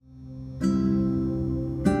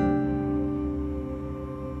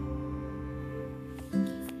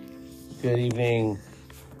Good evening.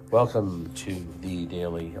 Welcome to the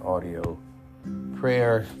Daily Audio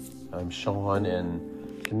Prayer. I'm Sean,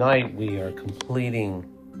 and tonight we are completing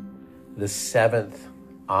the seventh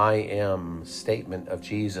I am statement of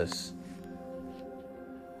Jesus.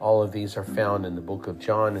 All of these are found in the book of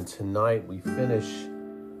John, and tonight we finish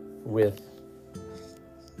with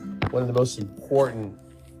one of the most important.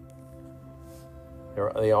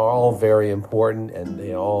 They are all very important, and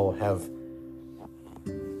they all have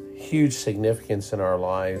huge significance in our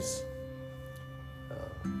lives.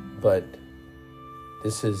 But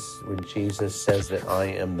this is when Jesus says that I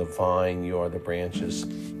am the vine, you are the branches.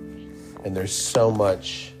 And there's so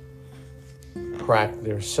much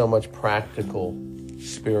practical,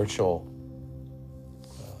 spiritual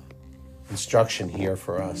instruction here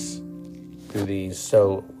for us through these.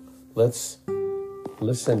 So let's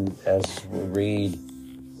listen as we read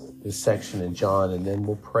this section in John, and then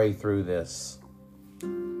we'll pray through this.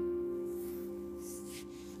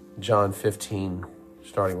 John 15,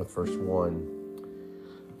 starting with verse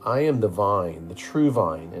 1. I am the vine, the true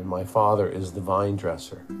vine, and my Father is the vine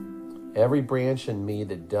dresser. Every branch in me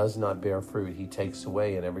that does not bear fruit, he takes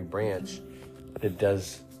away, and every branch that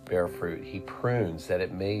does bear fruit, he prunes, that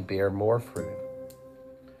it may bear more fruit.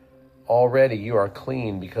 Already you are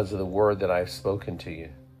clean because of the word that I have spoken to you.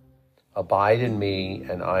 Abide in me,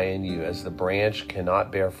 and I in you, as the branch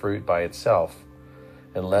cannot bear fruit by itself,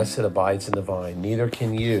 unless it abides in the vine, neither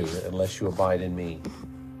can you unless you abide in me.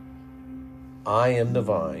 I am the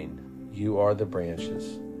vine, you are the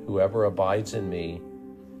branches. Whoever abides in me,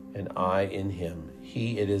 and I in him,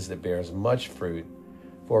 he it is that bears much fruit.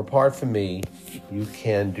 For apart from me, you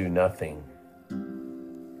can do nothing.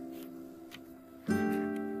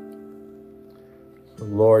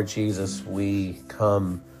 Lord Jesus, we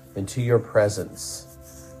come into your presence,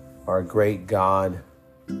 our great God,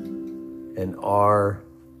 and our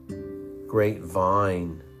great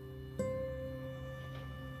vine.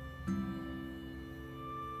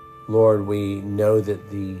 Lord, we know that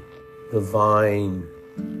the vine,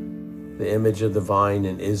 the image of the vine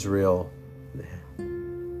in Israel,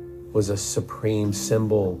 was a supreme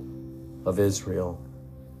symbol of Israel.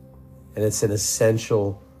 And it's an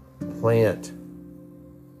essential plant,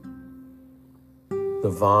 the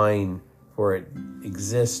vine, for it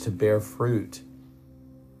exists to bear fruit.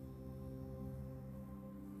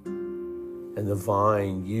 And the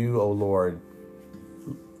vine, you, O Lord,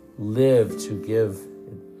 live to give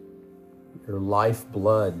your life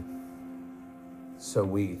blood. So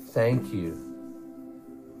we thank you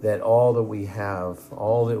that all that we have,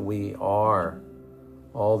 all that we are,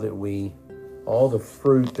 all the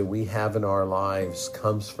fruit that we have in our lives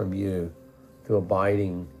comes from you through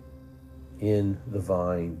abiding in the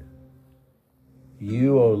vine.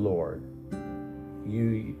 You, O Lord,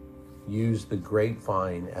 you use the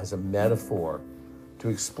grapevine as a metaphor to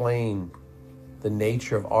explain the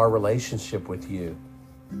nature of our relationship with you.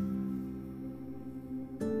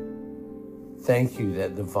 Thank you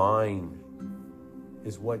that the vine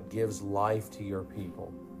is what gives life to your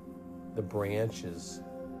people, the branches.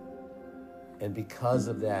 And because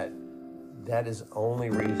of that, that is the only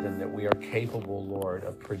reason that we are capable, Lord,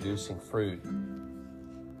 of producing fruit.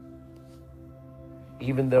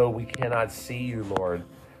 Even though we cannot see you, Lord,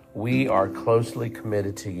 we are closely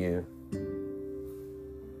committed to you.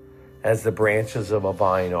 As the branches of a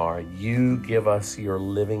vine are, you give us your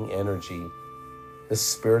living energy, the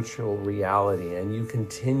spiritual reality, and you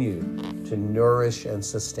continue to nourish and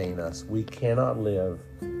sustain us. We cannot live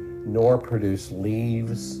nor produce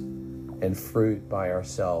leaves and fruit by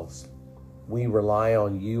ourselves. We rely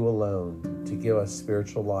on you alone to give us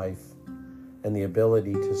spiritual life and the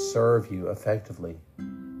ability to serve you effectively.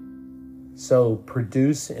 So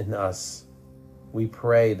produce in us, we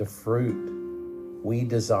pray, the fruit we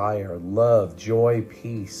desire: love, joy,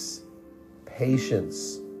 peace,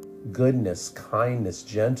 patience, goodness, kindness,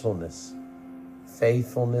 gentleness,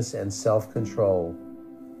 faithfulness, and self-control.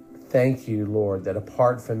 Thank you, Lord, that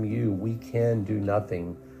apart from you, we can do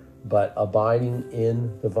nothing, but abiding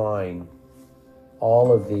in the vine,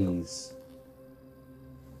 all of these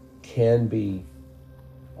can be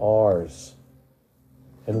ours.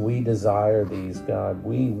 And we desire these, God.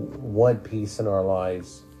 We want peace in our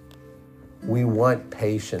lives. We want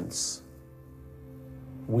patience.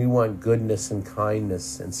 We want goodness and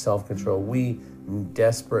kindness and self-control. We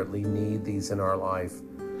desperately need these in our life.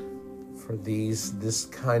 For this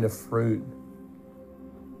kind of fruit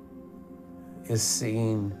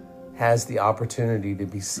has the opportunity to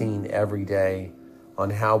be seen every day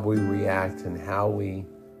on how we react and how we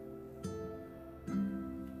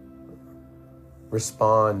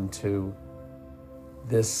respond to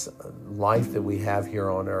this life that we have here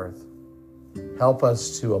on earth. Help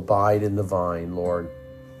us to abide in the vine, Lord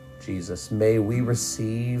Jesus. May we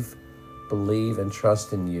receive, believe, and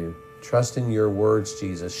trust in you. Trust in your words,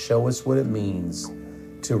 Jesus. Show us what it means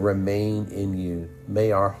to remain in you.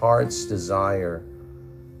 May our hearts desire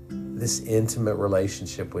this intimate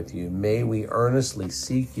relationship with you. May we earnestly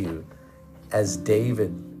seek you, as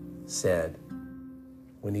David said,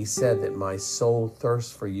 when he said that my soul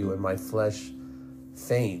thirsts for you and my flesh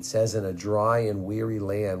faints as in a dry and weary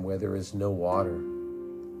land where there is no water.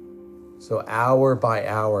 So hour by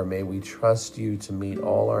hour, may we trust you to meet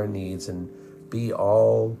all our needs and be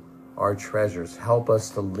all our treasures. Help us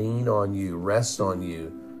to lean on you, rest on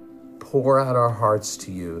you, pour out our hearts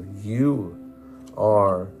to you. You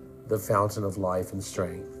are the fountain of life and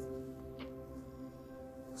strength.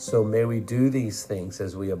 So may we do these things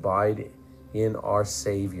as we abide in our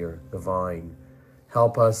Savior, the vine.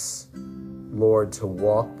 Help us, Lord, to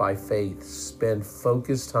walk by faith, spend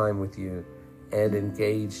focused time with you, and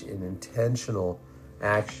engage in intentional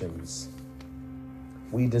actions.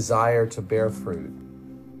 We desire to bear fruit.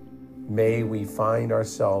 May we find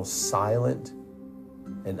ourselves silent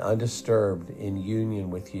and undisturbed in union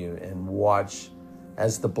with you, and watch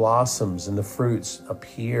as the blossoms and the fruits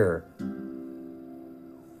appear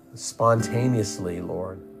spontaneously,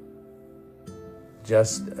 Lord,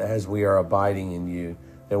 just as we are abiding in you,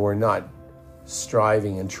 that we're not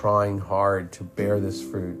striving and trying hard to bear this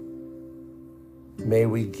fruit. May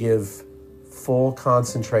we give full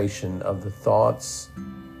concentration of the thoughts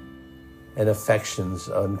and affections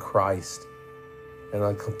on Christ, and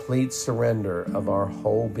a complete surrender of our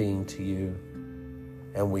whole being to you.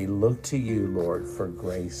 And we look to you, Lord, for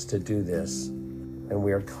grace to do this. And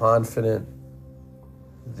we are confident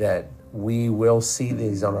that we will see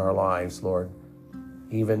these on our lives, Lord.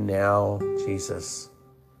 Even now, Jesus,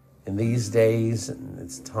 in these days, and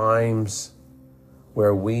it's times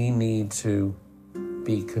where we need to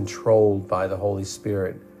be controlled by the Holy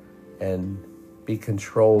Spirit and be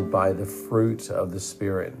controlled by the fruit of the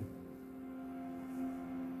Spirit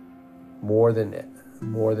more than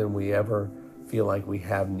we ever feel like we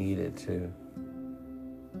have needed to.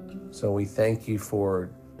 So we thank you for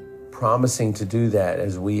promising to do that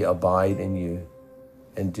as we abide in you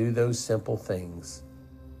and do those simple things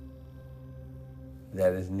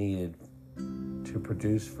that is needed to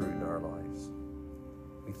produce fruit in our lives.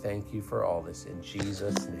 We thank you for all this in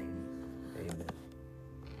Jesus' name. Amen.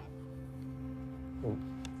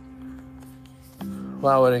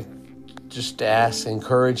 Well, I want to just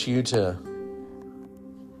encourage you to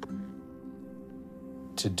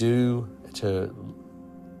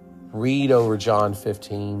read over John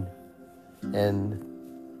 15 and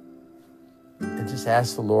just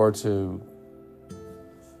ask the Lord to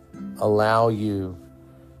allow you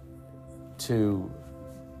to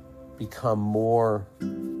become more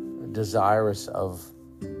desirous of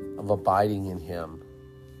abiding in Him,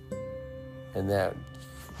 and that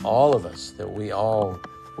all of us, that we all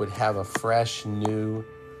would have a fresh, new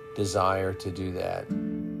desire to do that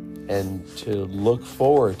and to look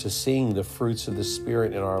forward to seeing the fruits of the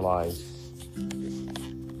Spirit in our lives.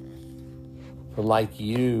 For like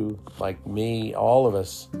you, like me, all of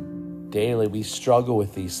us, daily we struggle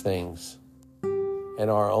with these things. And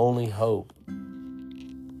our only hope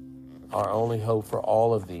for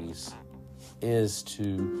all of these is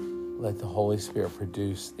to let the Holy Spirit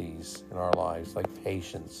produce these in our lives, like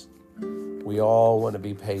patience. We all want to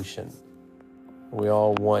be patient. We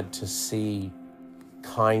all want to see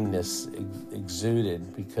kindness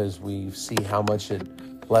exuded because we see how much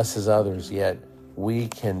it blesses others, yet we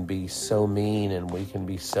can be so mean and we can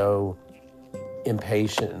be so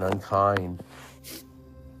impatient and unkind.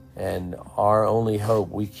 And our only hope,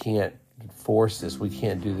 we can't force this, we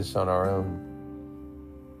can't do this on our own.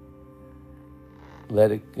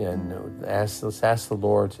 Let's ask the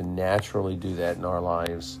Lord to naturally do that in our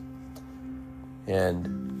lives.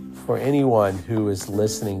 And for anyone who is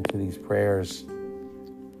listening to these prayers,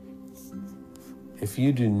 if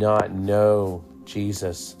you do not know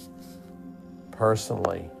Jesus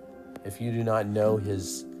personally, if you do not know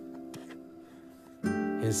his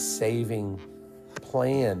saving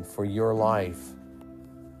plan for your life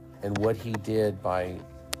and what he did by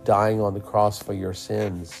dying on the cross for your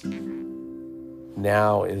sins,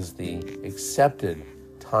 now is the accepted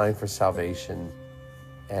time for salvation.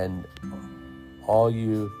 And all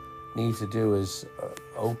you need to do is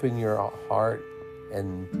open your heart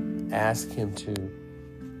and ask him to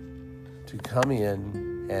come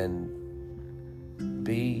in and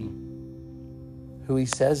be who he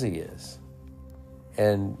says he is,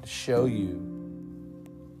 and show you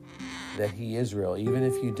that he is real. Even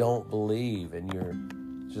if you don't believe and you're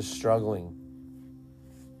just struggling,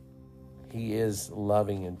 He is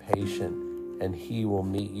loving and patient, and He will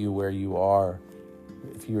meet you where you are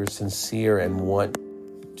if you are sincere and want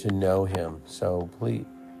to know Him. So please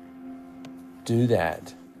do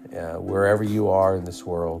that wherever you are in this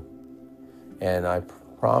world. And I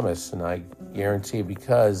promise and I guarantee,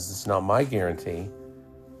 because it's not my guarantee,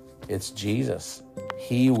 it's Jesus.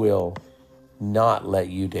 He will not let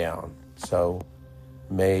you down. So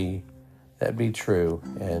may that be true.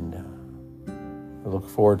 And I look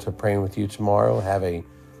forward to praying with you tomorrow. Have a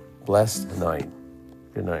blessed night.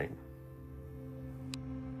 Good night.